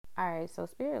All right, so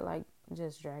Spirit like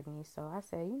just dragged me. So I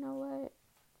said, you know what?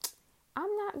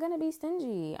 I'm not going to be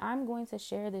stingy. I'm going to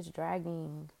share this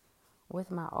dragging with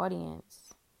my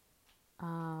audience.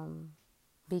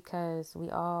 Because we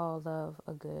all love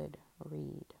a good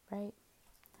read, right?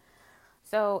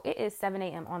 So it is 7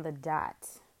 a.m. on the dot,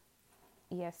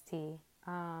 EST.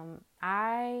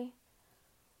 I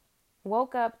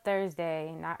woke up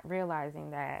Thursday not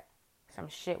realizing that some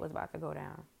shit was about to go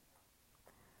down.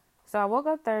 So I woke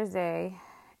up Thursday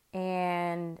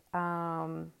and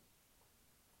I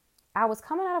was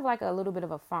coming out of like a little bit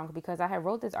of a funk because I had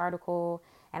wrote this article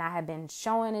and I had been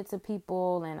showing it to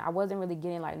people and I wasn't really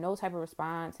getting like no type of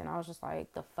response. And I was just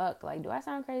like, the fuck? Like, do I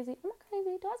sound crazy? Am I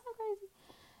crazy? Do I sound crazy?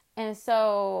 And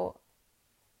so,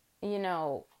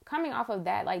 coming off of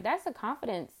that, like that's a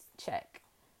confidence check.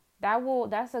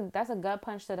 That's a gut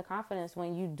punch to the confidence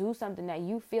when you do something that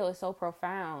you feel is so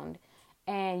profound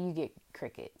and you get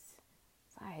crickets.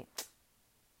 It's like,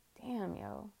 damn,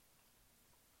 yo.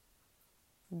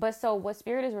 But so what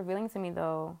Spirit is revealing to me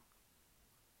though,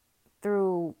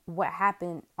 through what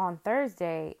happened on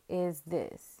Thursday is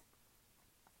this.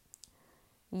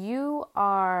 You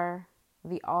are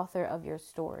the author of your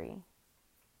story,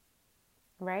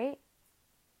 right?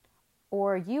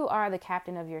 Or you are the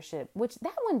captain of your ship, which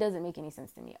that one doesn't make any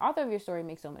sense to me. Author of your story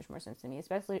makes so much more sense to me,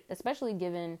 especially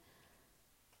given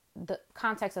the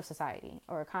context of society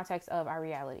or context of our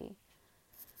reality.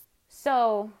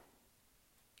 So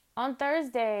on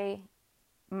Thursday,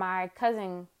 my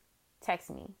cousin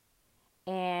texted me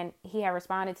and he had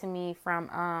responded to me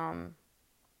from,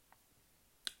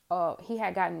 he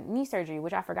had gotten knee surgery,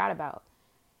 which I forgot about.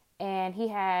 And I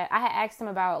had asked him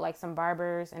about like some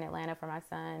barbers in Atlanta for my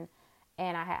son.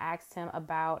 And I had asked him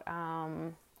about,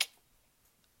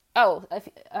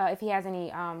 if he has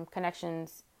any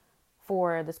connections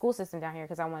for the school system down here,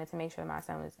 because I wanted to make sure that my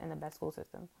son was in the best school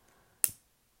system.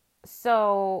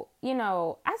 So,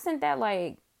 I sent that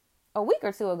like a week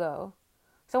or two ago.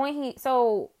 So I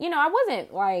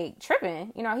wasn't like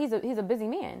tripping. He's a busy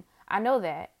man. I know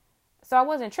that. So I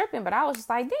wasn't tripping, but I was just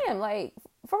like, damn, like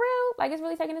for real, like it's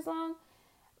really taking this long.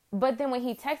 But then when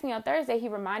he texted me on Thursday, he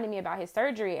reminded me about his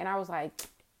surgery. And I was like,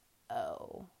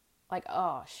 oh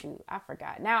shoot, I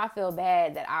forgot. Now I feel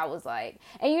bad that I was like,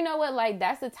 and you know what? Like,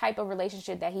 that's the type of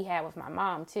relationship that he had with my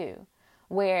mom too,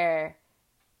 where,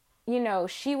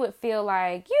 she would feel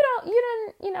like, you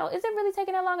didn't, is it really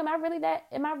taking that long? Am I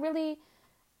really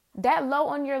that low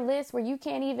on your list where you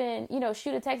can't even,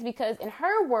 shoot a text? Because in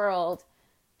her world,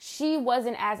 she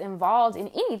wasn't as involved in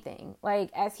anything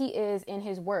like as he is in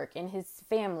his work, in his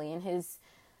family, in his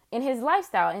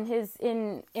lifestyle,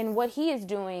 in what he is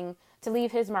doing to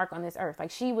leave his mark on this earth.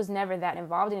 Like, she was never that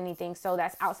involved in anything. So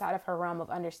that's outside of her realm of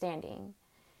understanding.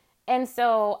 And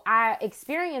so I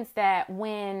experienced that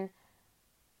when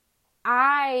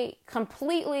I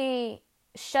completely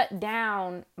shut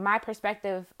down my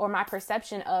perspective or my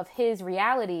perception of his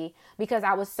reality because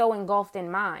I was so engulfed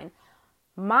in mine.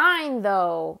 Mine,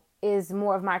 though, is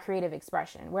more of my creative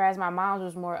expression, whereas my mom's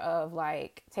was more of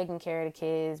like taking care of the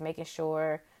kids, making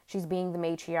sure she's being the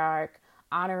matriarch,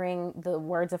 honoring the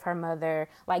words of her mother,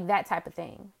 like that type of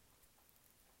thing.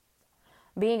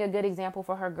 Being a good example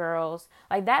for her girls.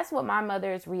 Like, that's what my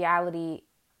mother's reality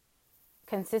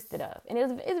consisted of. And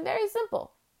it's very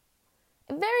simple.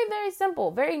 Very, very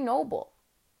simple. Very noble.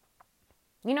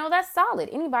 That's solid.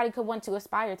 Anybody could want to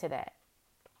aspire to that.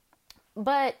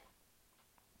 But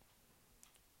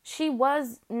she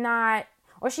was not,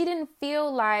 or she didn't feel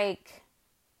like,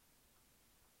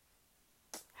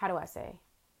 how do I say?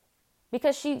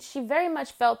 Because she very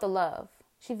much felt the love.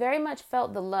 She very much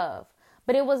felt the love.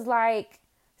 But it was like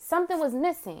something was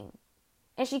missing.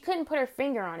 And she couldn't put her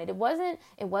finger on it. It wasn't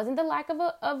the lack of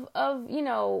a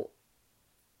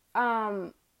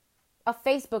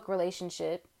Facebook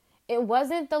relationship. It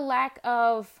wasn't the lack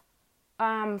of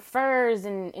furs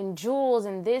and jewels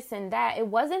and this and that. It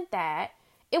wasn't that.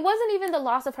 It wasn't even the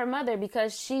loss of her mother,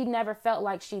 because she never felt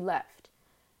like she left.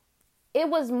 It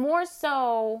was more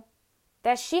so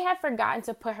that she had forgotten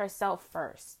to put herself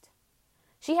first.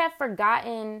 She had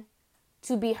forgotten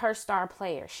to be her star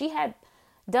player. She had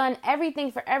done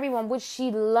everything for everyone, which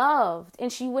she loved,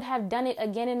 and she would have done it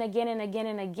again and again and again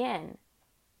and again.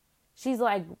 She's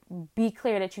like, be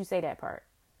clear that you say that part.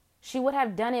 She would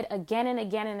have done it again and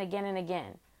again and again and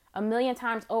again, 1,000,000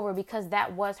 times over, because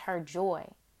that was her joy.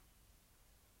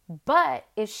 But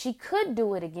if she could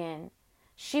do it again,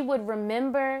 she would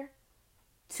remember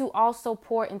to also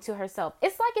pour into herself.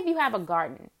 It's like if you have a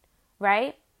garden,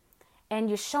 right? And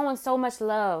you're showing so much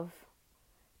love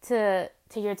to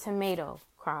your tomato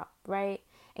crop, right?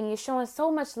 And you're showing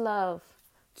so much love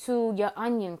to your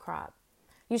onion crop.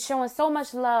 You're showing so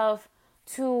much love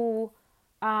to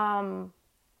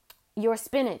your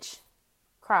spinach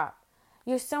crop.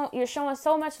 You're showing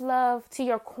so much love to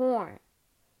your corn.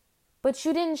 But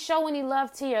you didn't show any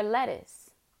love to your lettuce.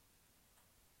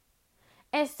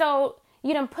 And so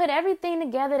you done put everything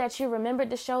together that you remembered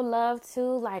to show love to.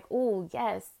 Like, oh,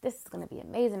 yes, this is going to be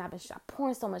amazing. I've been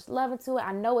pouring so much love into it.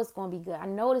 I know it's going to be good. I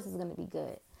know this is going to be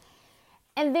good.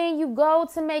 And then you go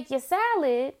to make your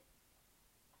salad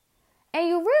and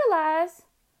you realize,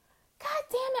 God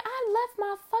damn it, I left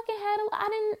my fucking head.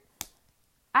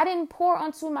 I didn't pour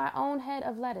onto my own head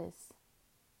of lettuce.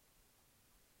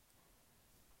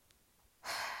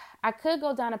 I could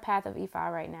go down a path of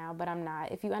Ifa right now, but I'm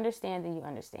not. If you understand, then you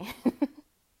understand.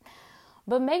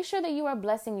 But make sure that you are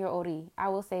blessing your ori. I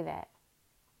will say that.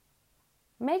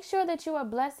 Make sure that you are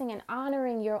blessing and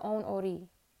honoring your own ori.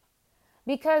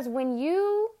 Because when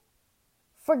you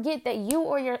forget that you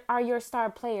are your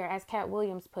star player, as Cat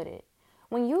Williams put it,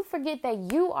 when you forget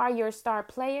that you are your star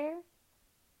player,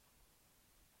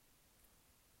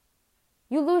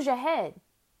 you lose your head.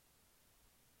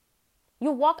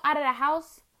 You walk out of the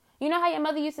house. You know how your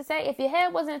mother used to say, if your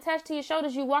head wasn't attached to your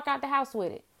shoulders, you walk out the house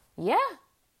with it. Yeah.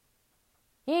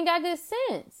 You ain't got good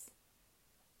sense.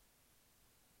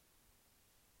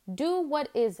 Do what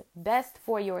is best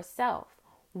for yourself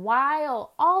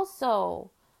while also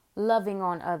loving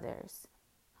on others.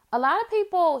 A lot of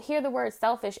people hear the word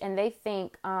selfish and they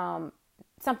think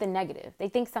something negative. They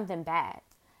think something bad.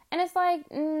 And it's like,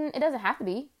 it doesn't have to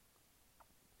be.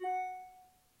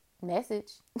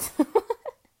 Message.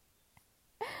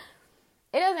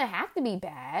 It doesn't have to be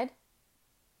bad.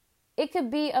 It could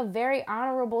be a very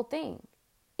honorable thing.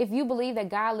 If you believe that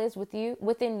God lives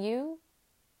within you.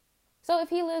 So if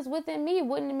he lives within me,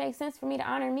 wouldn't it make sense for me to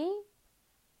honor me?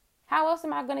 How else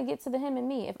am I going to get to the him and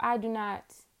me if I do not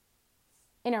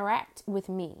interact with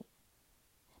me?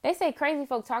 They say crazy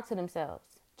folk talk to themselves.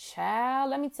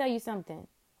 Child, let me tell you something.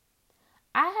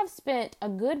 I have spent a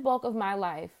good bulk of my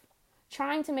life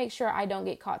trying to make sure I don't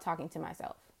get caught talking to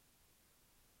myself.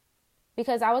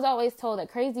 Because I was always told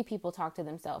that crazy people talk to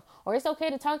themselves. Or it's okay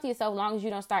to talk to yourself as long as you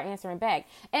don't start answering back.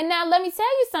 And now let me tell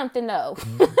you something though.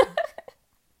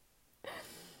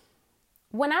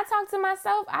 When I talk to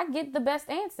myself, I get the best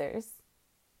answers.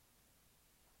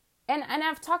 And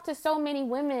I've talked to so many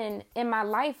women in my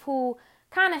life who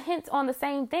kind of hint on the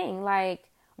same thing. Like,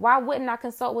 why wouldn't I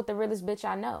consult with the realest bitch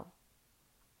I know?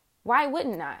 Why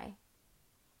wouldn't I?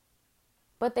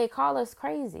 But they call us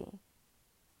crazy.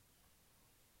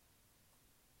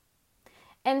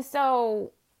 And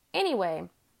so, anyway,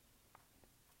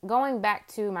 going back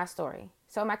to my story.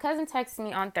 So my cousin texted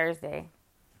me on Thursday.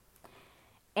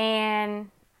 And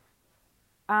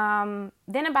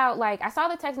then about I saw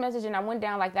the text message and I went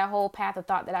down that whole path of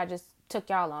thought that I just took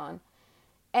y'all on.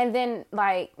 And then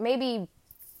maybe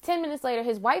 10 minutes later,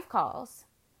 his wife calls.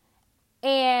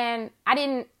 And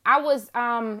I was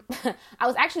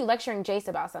actually lecturing Jace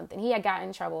about something. He had gotten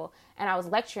in trouble and I was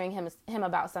lecturing him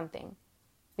about something.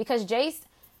 Because Jace,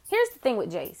 here's the thing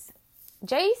with Jace.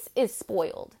 Jace is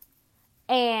spoiled.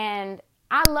 And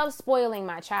I love spoiling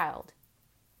my child.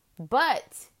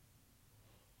 But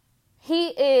he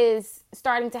is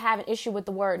starting to have an issue with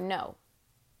the word no.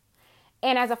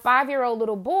 And as a 5-year-old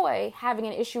little boy, having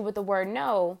an issue with the word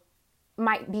no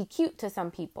might be cute to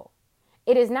some people.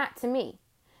 It is not to me.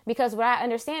 Because what I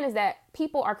understand is that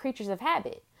people are creatures of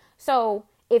habit. So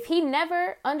if he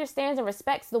never understands and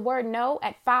respects the word no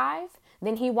at 5,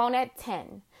 then he won't at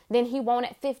 10. Then he won't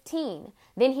at 15.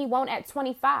 Then he won't at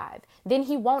 25. Then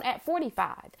he won't at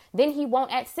 45. Then he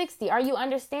won't at 60. Are you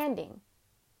understanding?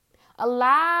 A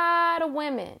lot of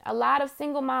women, a lot of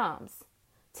single moms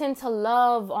tend to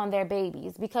love on their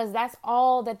babies because that's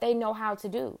all that they know how to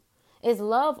do is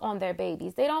love on their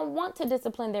babies. They don't want to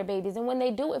discipline their babies. And when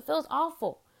they do, it feels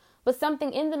awful. But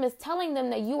something in them is telling them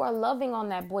that you are loving on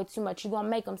that boy too much. You're going to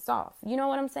make them soft. You know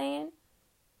what I'm saying?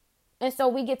 And so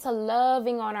we get to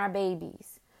loving on our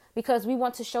babies because we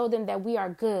want to show them that we are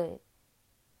good,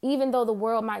 even though the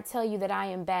world might tell you that I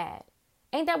am bad.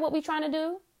 Ain't that what we trying to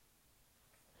do?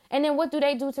 And then what do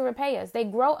they do to repay us? They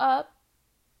grow up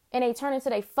and they turn into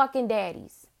their fucking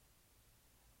daddies.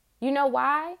 You know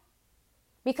why?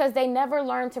 Because they never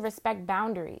learned to respect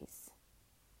boundaries.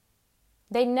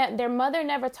 Their mother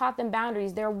never taught them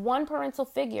boundaries. Their one parental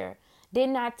figure did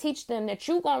not teach them that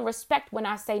you gonna respect when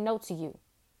I say no to you.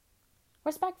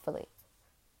 Respectfully.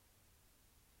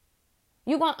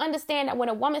 You gonna understand that when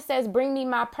a woman says, bring me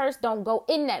my purse, don't go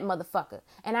in that motherfucker.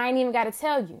 And I ain't even gotta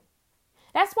tell you.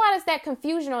 That's why there's that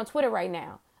confusion on Twitter right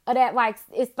now. Of that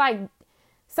it's like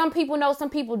some people know, some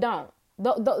people don't.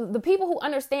 The people who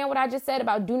understand what I just said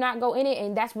about do not go in it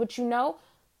and that's what you know,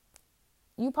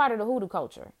 you part of the hoodoo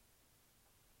culture.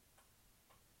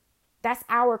 That's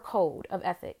our code of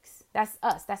ethics. That's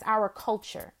us. That's our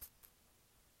culture.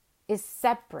 It's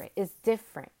separate. It's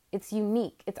different. It's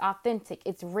unique. It's authentic.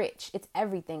 It's rich. It's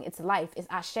everything. It's life. It's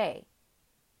ashe.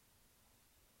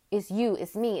 It's you.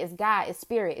 It's me. It's God. It's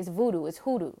spirit. It's voodoo. It's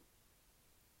hoodoo.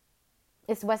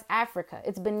 It's West Africa.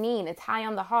 It's Benin. It's high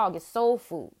on the hog. It's soul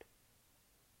food.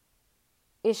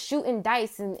 It's shooting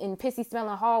dice in pissy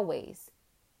smelling hallways.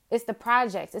 It's the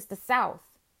projects. It's the South.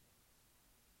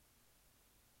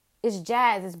 It's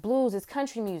jazz. It's blues. It's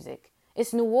country music.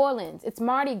 It's New Orleans. It's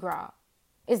Mardi Gras.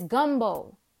 It's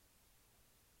gumbo.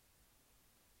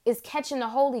 It's catching the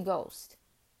Holy Ghost.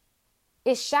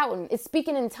 It's shouting. It's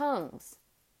speaking in tongues.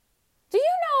 Do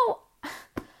you know,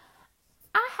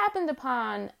 I happened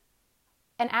upon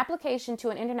an application to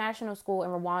an international school in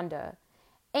Rwanda,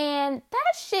 and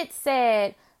that shit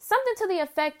said something to the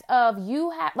effect of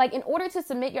in order to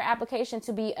submit your application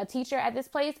to be a teacher at this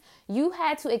place, you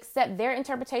had to accept their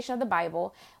interpretation of the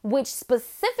Bible, which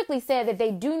specifically said that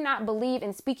they do not believe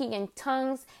in speaking in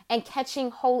tongues and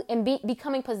catching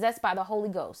becoming possessed by the Holy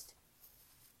Ghost.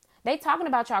 They talking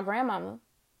about y'all grandmama.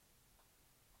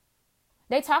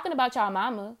 They talking about y'all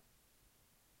mama.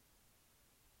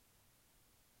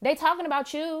 They talking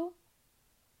about you.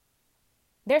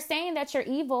 They're saying that you're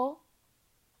evil,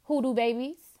 hoodoo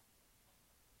babies.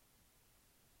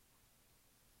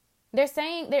 They're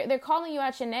saying, they're calling you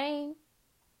out your name.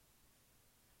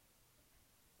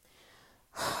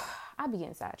 I'll be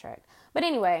getting sidetracked. But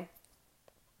anyway,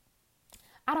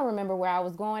 I don't remember where I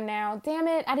was going now. Damn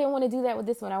it. I didn't want to do that with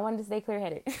this one. I wanted to stay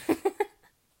clear-headed.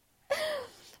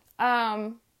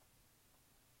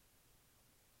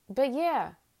 But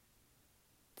yeah.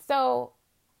 So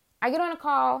I get on a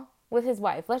call with his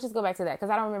wife. Let's just go back to that because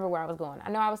I don't remember where I was going. I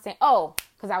know I was saying,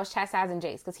 because I was chastising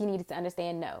Jace because he needed to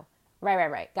understand no.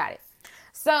 Right. Got it.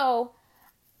 So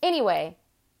anyway,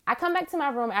 I come back to my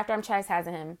room after I'm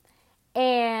chastising him,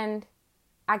 and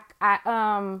I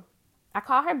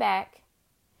call her back,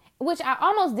 which I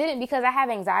almost didn't because I have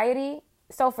anxiety.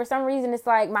 So for some reason, it's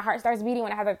like my heart starts beating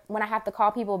when I have to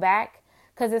call people back.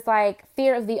 Because it's like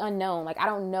fear of the unknown. Like, I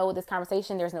don't know this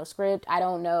conversation. There's no script. I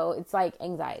don't know. It's like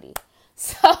anxiety.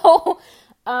 So,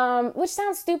 which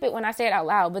sounds stupid when I say it out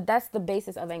loud, but that's the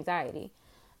basis of anxiety.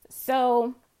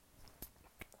 So,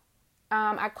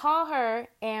 I call her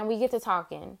and we get to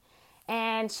talking.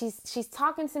 And she's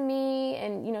talking to me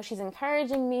and, you know, she's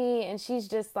encouraging me. And she's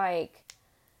just like,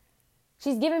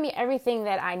 she's giving me everything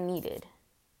that I needed,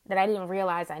 that I didn't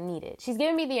realize I needed. She's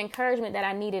giving me the encouragement that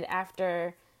I needed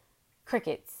after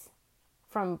crickets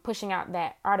from pushing out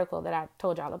that article that I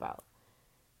told y'all about.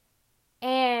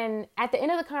 And at the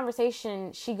end of the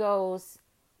conversation, she goes,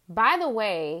 by the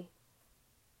way,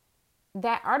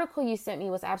 that article you sent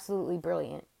me was absolutely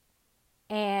brilliant.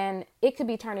 And it could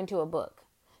be turned into a book.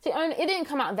 See, I mean, it didn't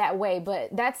come out that way,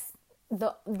 but that's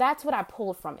what I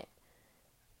pulled from it.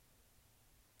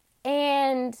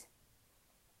 And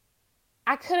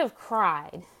I could have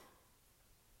cried.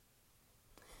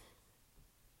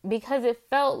 Because it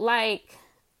felt like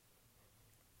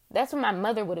that's what my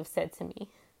mother would have said to me.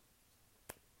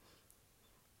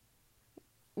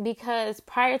 Because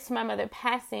prior to my mother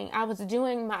passing, I was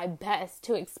doing my best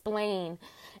to explain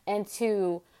and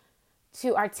to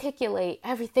articulate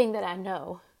everything that I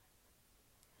know.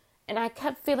 And I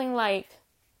kept feeling like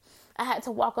I had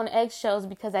to walk on eggshells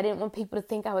because I didn't want people to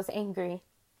think I was angry.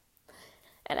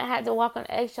 And I had to walk on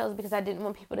eggshells because I didn't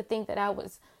want people to think that I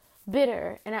was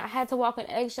bitter, and I had to walk on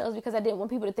eggshells because I didn't want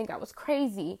people to think I was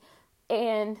crazy.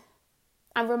 And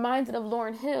I'm reminded of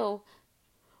Lauryn Hill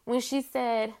when she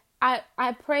said,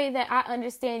 I pray that I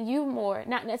understand you more,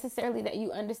 not necessarily that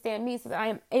you understand me, so that I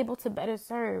am able to better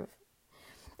serve.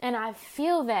 And I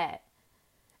feel that,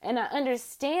 and I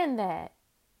understand that.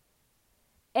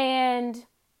 And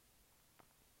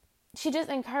she just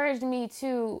encouraged me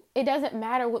to, it doesn't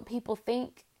matter what people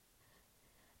think,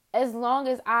 as long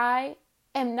as I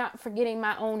am not forgetting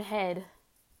my own head.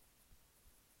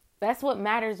 That's what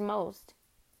matters most.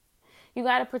 You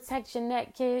got to protect your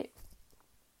neck, kid.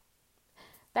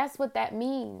 That's what that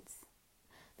means.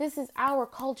 This is our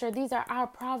culture. These are our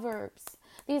proverbs.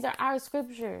 These are our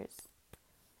scriptures.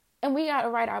 And we got to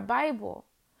write our Bible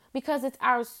because it's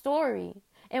our story.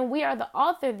 And we are the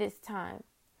author this time.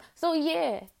 So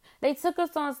yeah, they took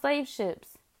us on slave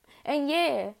ships. And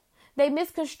yeah, they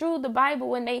misconstrued the Bible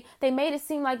when they made it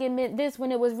seem like it meant this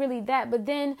when it was really that. But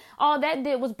then all that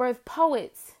did was birth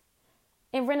poets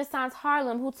in Renaissance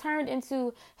Harlem who turned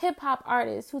into hip-hop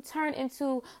artists, who turned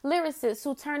into lyricists,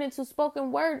 who turned into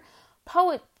spoken word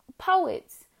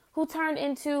poets, who turned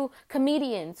into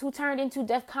comedians, who turned into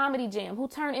Def Comedy Jam, who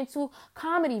turned into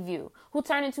Comedy View, who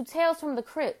turned into Tales from the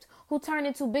Crypt, who turned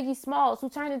into Biggie Smalls, who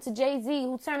turned into Jay-Z,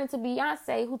 who turned into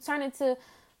Beyonce, who turned into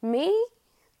me.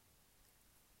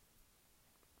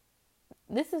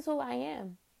 This is who I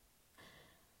am.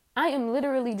 I am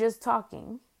literally just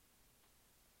talking.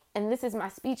 And this is my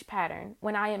speech pattern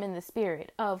when I am in the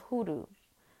spirit of hoodoo.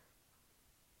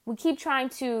 We keep trying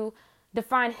to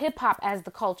define hip hop as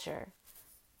the culture.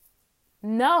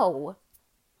 No.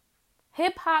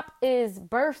 Hip hop is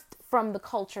birthed from the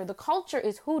culture. The culture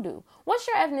is hoodoo. What's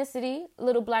your ethnicity,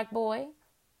 little black boy?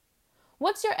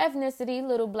 What's your ethnicity,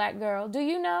 little black girl? Do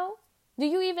you know? Do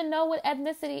you even know what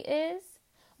ethnicity is?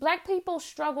 Black people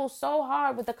struggle so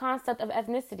hard with the concept of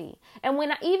ethnicity. And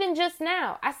even just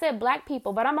now, I said black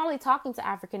people, but I'm only talking to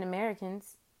African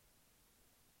Americans.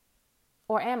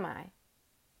 Or am I?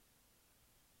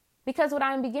 Because what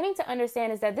I'm beginning to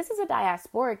understand is that this is a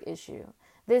diasporic issue.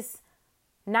 This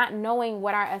not knowing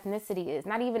what our ethnicity is,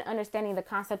 not even understanding the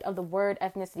concept of the word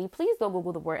ethnicity. Please go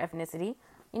Google the word ethnicity.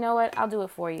 You know what? I'll do it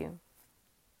for you.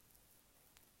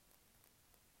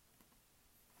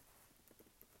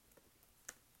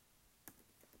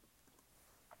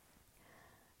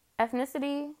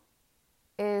 Ethnicity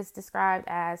is described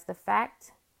as the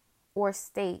fact or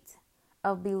state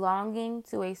of belonging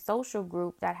to a social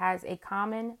group that has a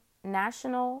common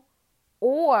national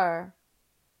or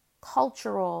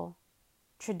cultural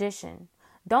tradition.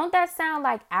 Don't that sound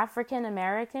like African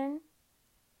American?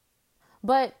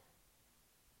 But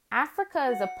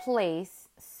Africa is a place,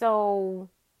 so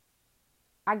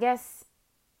I guess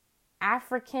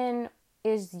African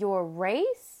is your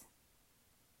race.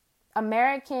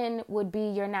 American would be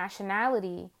your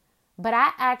nationality, but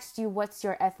I asked you what's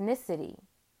your ethnicity,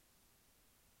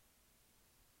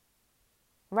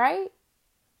 right?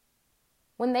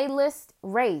 When they list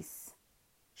race,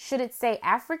 should it say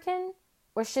African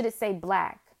or should it say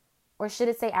black or should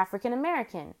it say African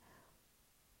American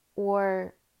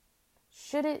or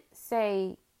should it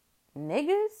say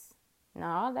niggas?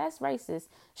 No, that's racist.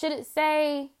 Should it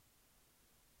say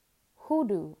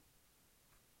hoodoo?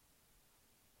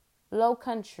 Low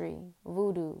country,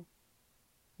 voodoo.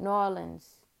 New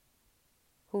Orleans,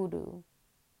 hoodoo.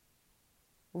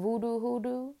 Voodoo,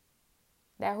 hoodoo.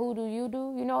 That hoodoo you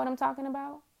do. You know what I'm talking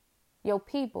about? Your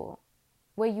people,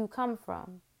 where you come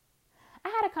from. I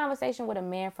had a conversation with a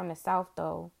man from the South,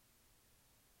 though.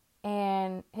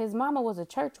 And his mama was a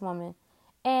church woman.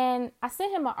 And I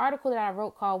sent him an article that I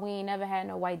wrote called We Ain't Never Had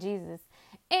No White Jesus.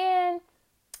 And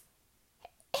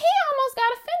he almost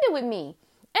got offended with me.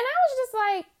 And I was just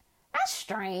like, that's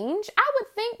strange. I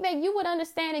would think that you would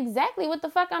understand exactly what the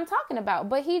fuck I'm talking about.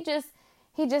 But he just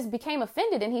became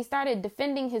offended and he started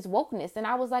defending his wokeness. And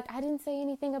I was like, I didn't say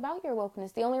anything about your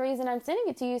wokeness. The only reason I'm sending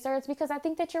it to you, sir, is because I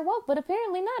think that you're woke. But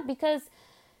apparently not, because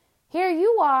here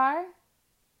you are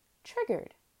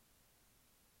triggered.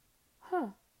 Huh.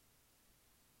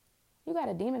 You got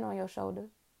a demon on your shoulder.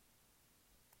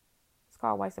 It's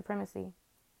called white supremacy.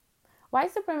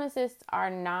 White supremacists are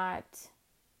not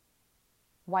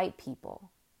white people.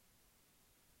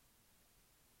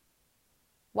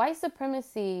 White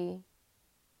supremacy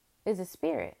is a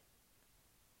spirit.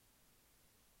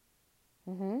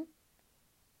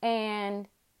 And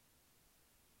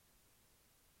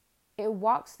it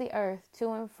walks the earth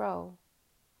to and fro,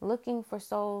 looking for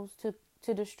souls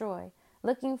to destroy,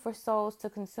 looking for souls to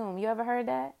consume. You ever heard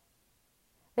that?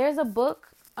 There's a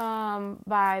book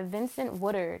by Vincent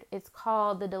Woodard. It's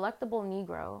called The Delectable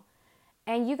Negro.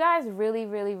 And you guys really,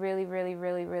 really, really, really,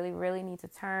 really, really, really need to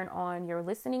turn on your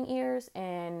listening ears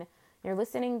and your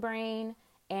listening brain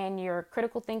and your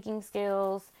critical thinking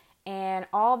skills and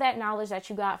all that knowledge that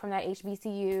you got from that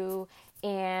HBCU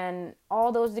and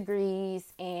all those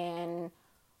degrees and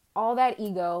all that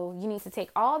ego. You need to take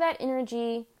all that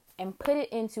energy and put it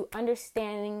into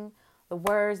understanding the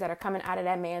words that are coming out of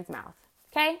that man's mouth.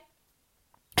 Okay?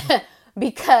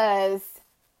 Because,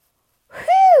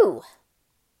 whew,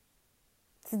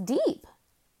 it's deep.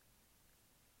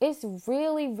 It's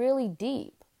really, really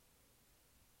deep.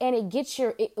 And it gets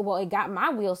it got my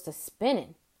wheels to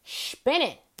spinning.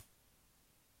 Spinning.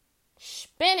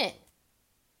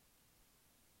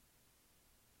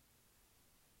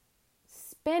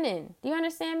 Do you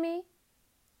understand me?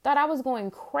 Thought I was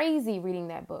going crazy reading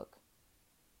that book.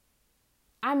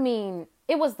 I mean,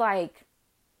 it was like,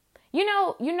 you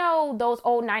know those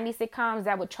old 90s sitcoms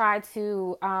that would try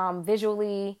to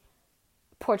visually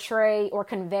portray or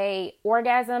convey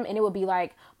orgasm, and it would be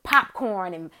like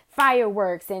popcorn and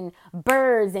fireworks and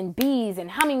birds and bees and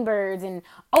hummingbirds and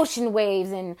ocean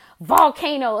waves and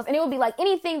volcanoes, and it would be like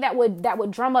anything that would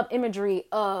drum up imagery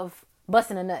of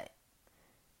busting a nut.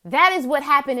 That is what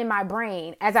happened in my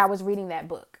brain as I was reading that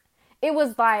book. It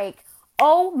was like,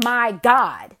 oh my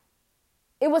God.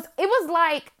 It was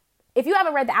like, if you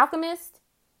haven't read The Alchemist,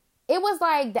 it was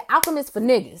like The Alchemist for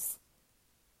niggas.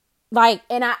 Like,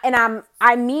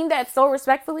 I mean that so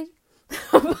respectfully,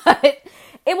 but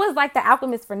it was like The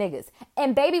Alchemist for niggas.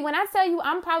 And baby, when I tell you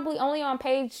I'm probably only on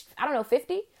page,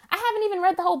 50, I haven't even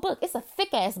read the whole book. It's a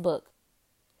thick ass book.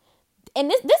 And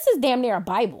this is damn near a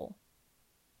Bible.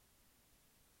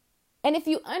 And if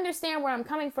you understand where I'm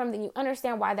coming from, then you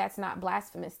understand why that's not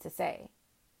blasphemous to say.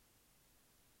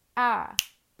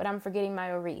 But I'm forgetting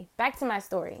my Ori. Back to my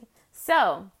story.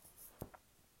 So,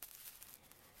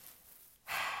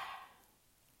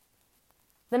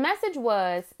 the message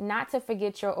was not to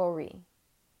forget your Ori.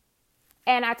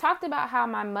 And I talked about how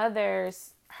my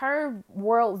mother's, her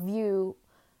worldview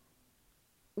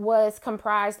was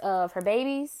comprised of her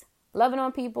babies, loving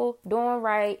on people, doing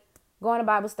right, going to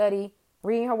Bible study,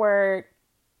 reading her word,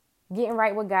 getting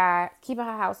right with God, keeping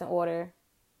her house in order,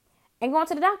 and going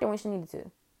to the doctor when she needed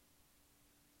to.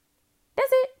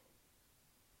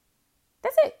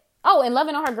 That's it. Oh, and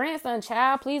loving on her grandson,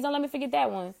 child. Please don't let me forget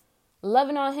that one.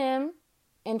 Loving on him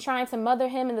and trying to mother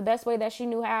him in the best way that she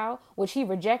knew how, which he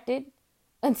rejected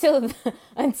until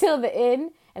the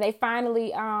end. And they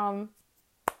finally,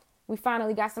 we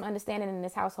finally got some understanding in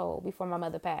this household before my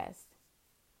mother passed.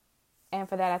 And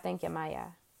for that, I thank you, Maya.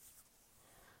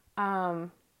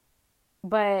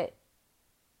 But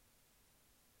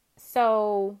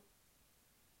so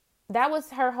that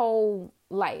was her whole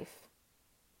life.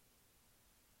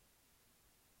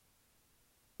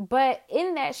 But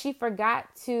in that, she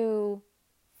forgot to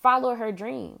follow her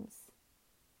dreams.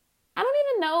 I don't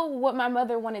even know what my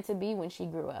mother wanted to be when she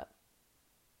grew up.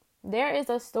 There is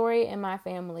a story in my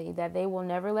family that they will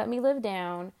never let me live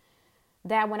down,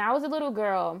 that when I was a little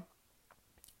girl,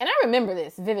 and I remember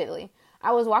this vividly,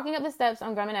 I was walking up the steps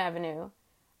on Grumman Avenue,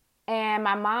 and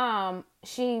my mom,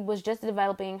 she was just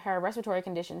developing her respiratory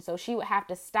condition, so she would have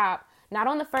to stop, not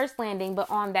on the first landing,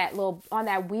 but on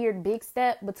that weird big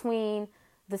step between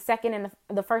the second and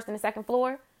the first and the second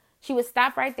floor. She would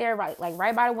stop right there, right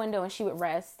by the window, and she would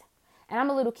rest. And I'm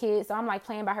a little kid, so I'm like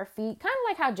playing by her feet, kind of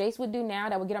like how Jace would do now.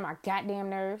 That would get on my goddamn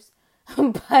nerves.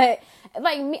 But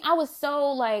like me, I was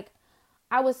so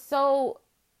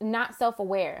not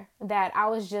self-aware that I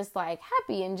was just like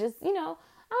happy and just, I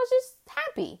was just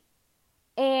happy.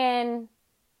 And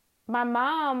my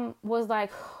mom was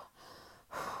like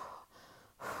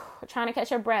trying to catch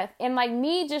her breath, and like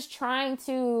me just trying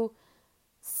to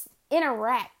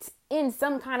interact in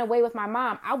some kind of way with my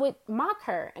mom, I would mock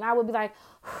her and I would be like,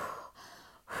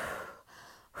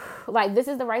 like, this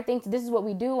is the right thing this is what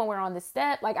we do when we're on this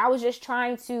step. Like, I was just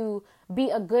trying to be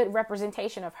a good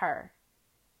representation of her.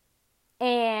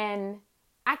 And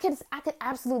I could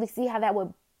absolutely see how that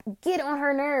would get on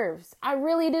her nerves. I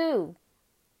really do.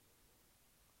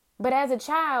 But as a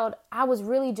child, I was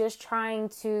really just trying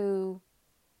to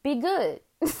be good.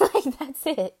 Like, that's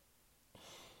it.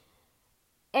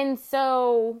 And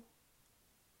so,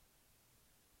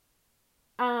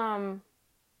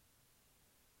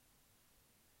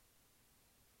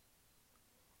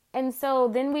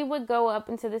 then we would go up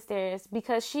into the stairs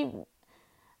because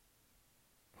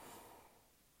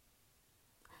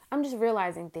I'm just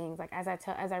realizing things like as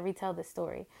I retell this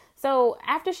story. So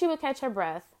after she would catch her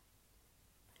breath,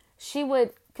 she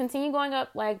would continue going up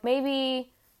like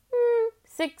maybe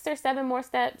 6 or 7 more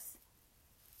steps.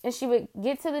 And she would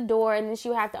get to the door, and then she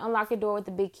would have to unlock the door with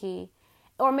the big key.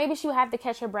 Or maybe she would have to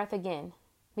catch her breath again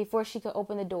before she could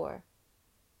open the door.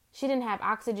 She didn't have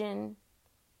oxygen.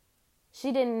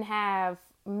 She didn't have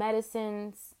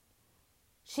medicines.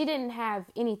 She didn't have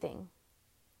anything.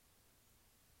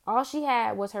 All she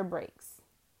had was her brakes.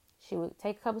 She would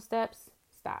take a couple steps,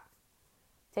 stop.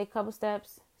 Take a couple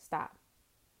steps, stop.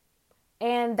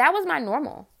 And that was my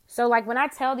normal. So like when I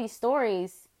tell these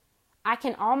stories, I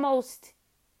can almost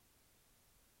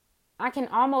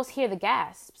hear the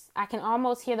gasps. I can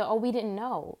almost hear the, we didn't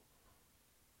know.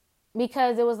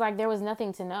 Because it was like there was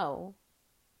nothing to know.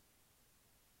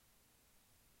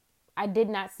 I did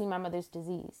not see my mother's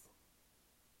disease.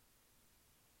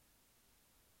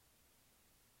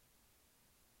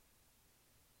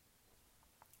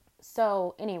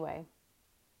 So anyway,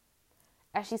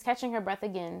 as she's catching her breath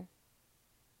again,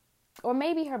 or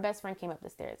maybe her best friend came up the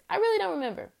stairs. I really don't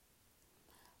remember.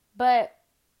 But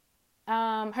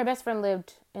her best friend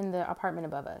lived in the apartment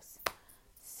above us.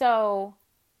 So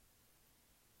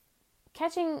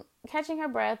catching her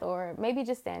breath, or maybe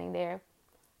just standing there,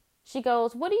 she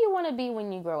goes, "What do you want to be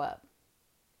when you grow up?"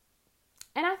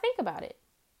 And I think about it.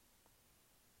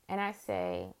 And I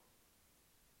say,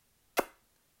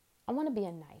 I want to be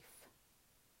a knife.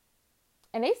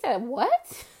 And they said,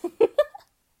 what?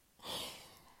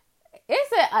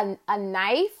 It's a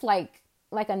knife, like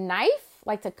a knife,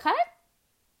 like to cut?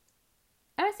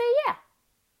 And I said,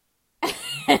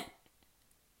 yeah.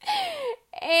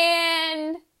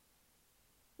 And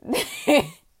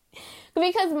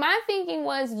because my thinking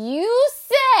was, you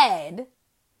said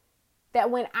that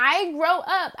when I grow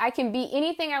up, I can be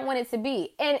anything I want it to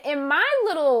be. And in my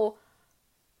little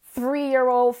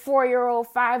 3-year-old, 4-year-old,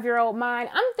 5-year-old mind,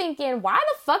 I'm thinking, why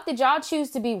the fuck did y'all choose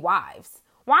to be wives?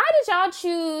 Why did y'all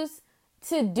choose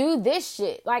to do this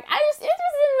shit? Like, it just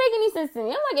didn't make any sense to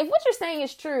me. I'm like, if what you're saying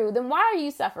is true, then why are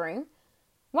you suffering?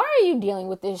 Why are you dealing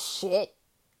with this shit?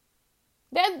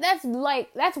 That's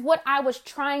what I was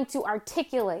trying to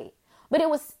articulate. But it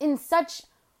was in such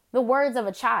the words of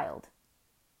a child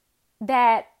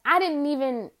that I didn't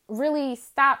even really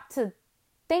stop to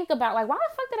think about, like, why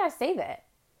the fuck did I say that?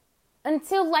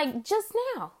 Until, like, just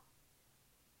now.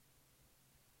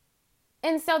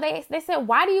 And so they said,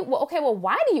 why do you want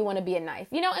to be a knife?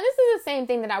 You know, and this is the same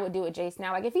thing that I would do with Jace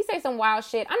now. Like, if he say some wild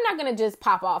shit, I'm not going to just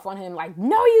pop off on him like,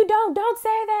 no, you don't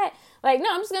say that. Like, no,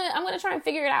 I'm going to try and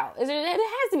figure it out. It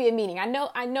has to be a meaning. I know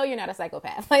you're not a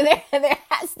psychopath. Like, there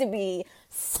has to be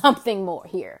something more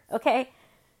here. Okay.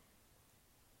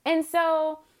 And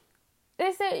so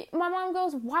they said, my mom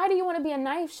goes, why do you want to be a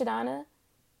knife, Shadonna?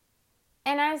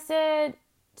 And I said,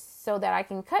 so that I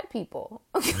can cut people.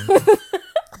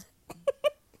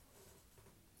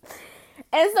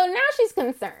 And so now she's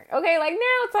concerned. Okay, like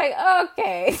now it's like,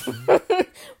 okay,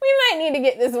 we might need to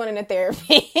get this one into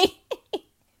therapy.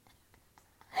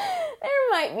 There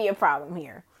might be a problem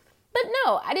here. But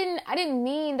no, I didn't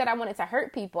mean that I wanted to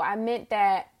hurt people. I meant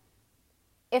that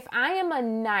if I am a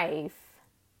knife,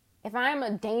 if I am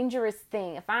a dangerous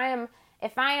thing, if I am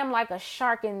like a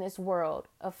shark in this world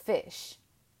of fish,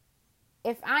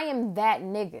 if I am that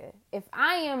nigga, if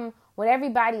I am what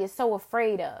everybody is so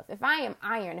afraid of, if I am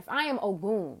iron, if I am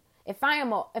Ogun, if I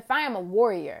am a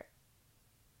warrior,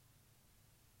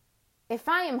 if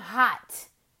I am hot,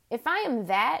 if I am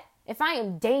that, if I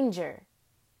am danger,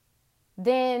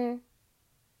 then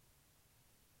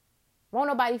won't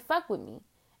nobody fuck with me.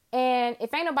 And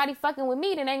if ain't nobody fucking with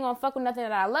me, then they ain't gonna fuck with nothing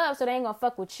that I love, so they ain't gonna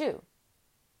fuck with you.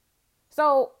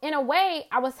 So in a way,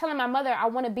 I was telling my mother, I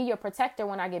want to be your protector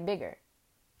when I get bigger.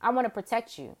 I want to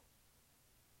protect you.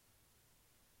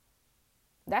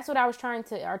 That's what I was trying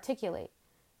to articulate.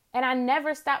 And I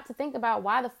never stopped to think about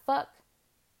what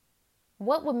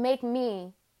would make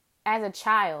me as a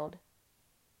child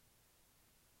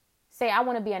say I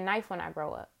want to be a knife when I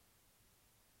grow up.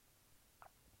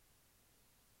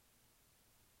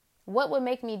 What would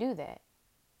make me do that?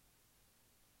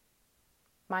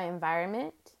 My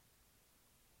environment,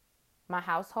 my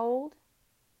household,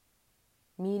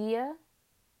 media,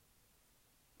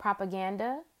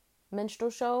 propaganda, minstrel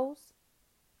shows,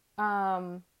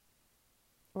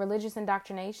 religious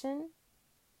indoctrination.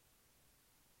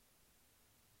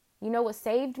 You know what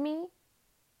saved me?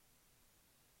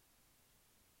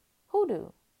 Hoodoo.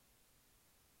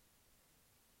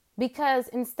 Because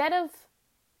instead of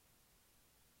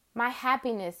my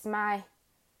happiness, my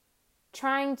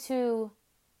trying to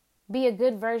be a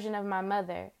good version of my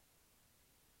mother,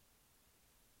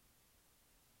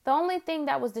 the only thing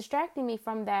that was distracting me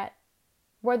from that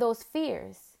were those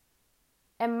fears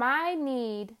and my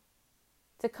need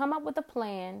to come up with a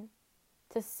plan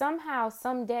to somehow,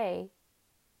 someday,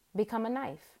 become a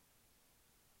knife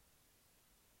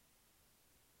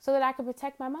so that I could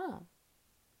protect my mom,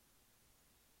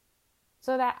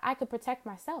 so that I could protect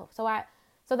myself, so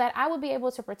that I would be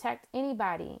able to protect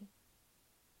anybody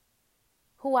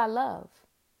who I love.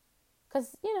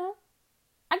 Because, you know,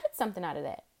 I get something out of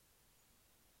that.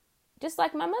 Just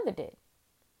like my mother did.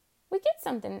 We get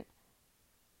something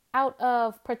out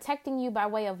of protecting you by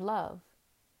way of love.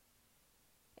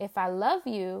 If I love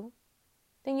you,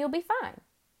 then you'll be fine.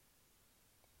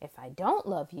 If I don't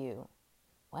love you,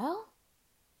 well,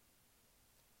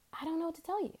 I don't know what to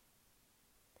tell you.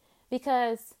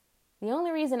 Because the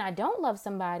only reason I don't love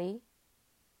somebody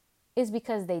is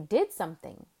because they did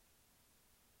something.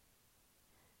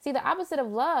 See, the opposite of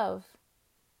love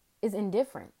is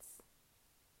indifference.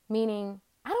 Meaning,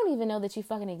 I don't even know that you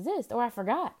fucking exist, or I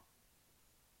forgot.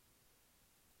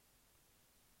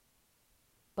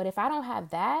 But if I don't have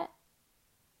that,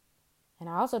 and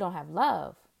I also don't have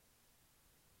love,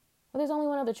 well, there's only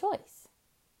one other choice.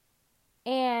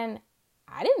 And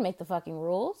I didn't make the fucking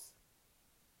rules.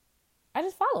 I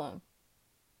just follow them.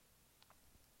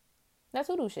 That's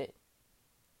hoodoo shit.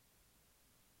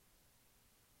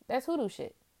 That's hoodoo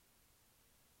shit.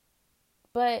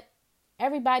 But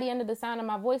Everybody under the sound of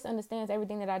my voice understands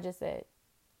everything that I just said.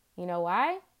 You know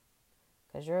why?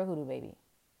 Because you're a hoodoo baby.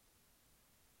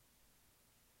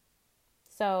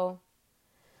 So,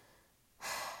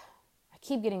 I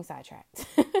keep getting sidetracked.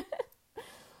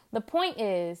 The point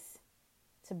is,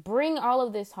 to bring all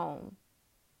of this home,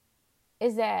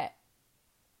 is that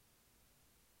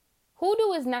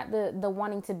hoodoo is not the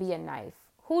wanting to be a knife.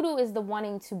 Hoodoo is the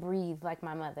wanting to breathe like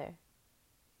my mother.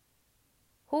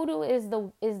 Hoodoo is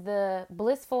the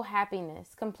blissful happiness,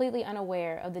 completely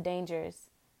unaware of the dangers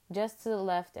just to the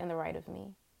left and the right of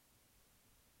me.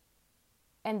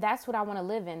 And that's what I want to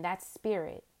live in. That's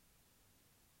spirit.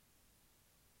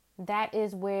 That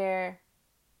is where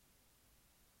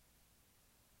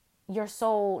your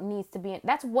soul needs to be.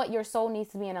 That's what your soul needs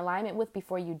to be in alignment with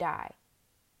before you die.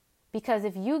 Because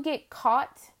if you get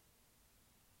caught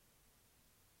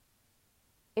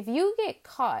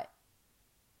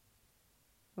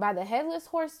by the headless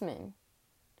horseman,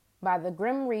 by the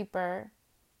grim reaper,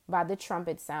 by the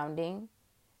trumpet sounding,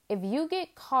 if you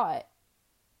get caught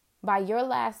by your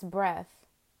last breath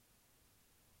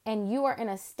and you are in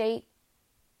a state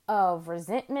of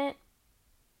resentment,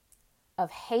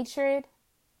 of hatred,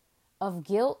 of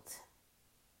guilt,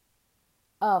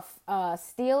 of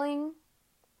stealing,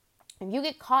 if you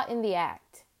get caught in the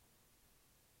act,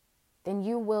 then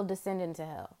you will descend into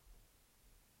hell.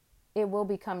 It will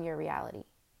become your reality.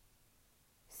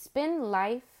 Spend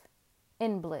life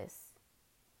in bliss.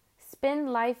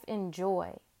 Spend life in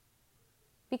joy.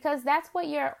 Because that's what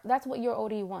your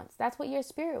OD wants. That's what your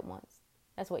spirit wants.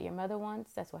 That's what your mother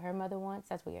wants. That's what her mother wants.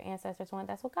 That's what your ancestors want.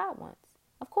 That's what God wants.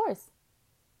 Of course.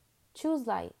 Choose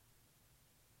light.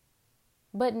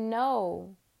 But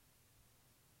know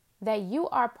that you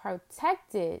are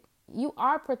protected. You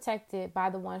are protected by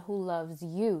the one who loves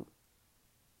you.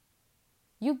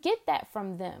 You get that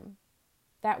from them.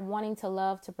 That wanting to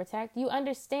love, to protect. You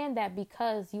understand that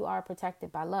because you are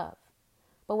protected by love.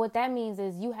 But what that means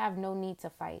is you have no need to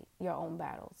fight your own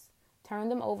battles. Turn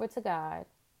them over to God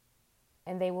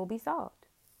and they will be solved.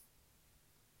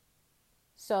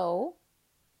 So,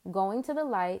 going to the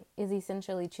light is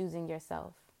essentially choosing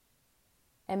yourself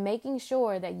and making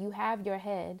sure that you have your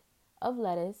head of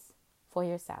lettuce for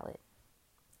your salad.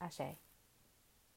 Ashe.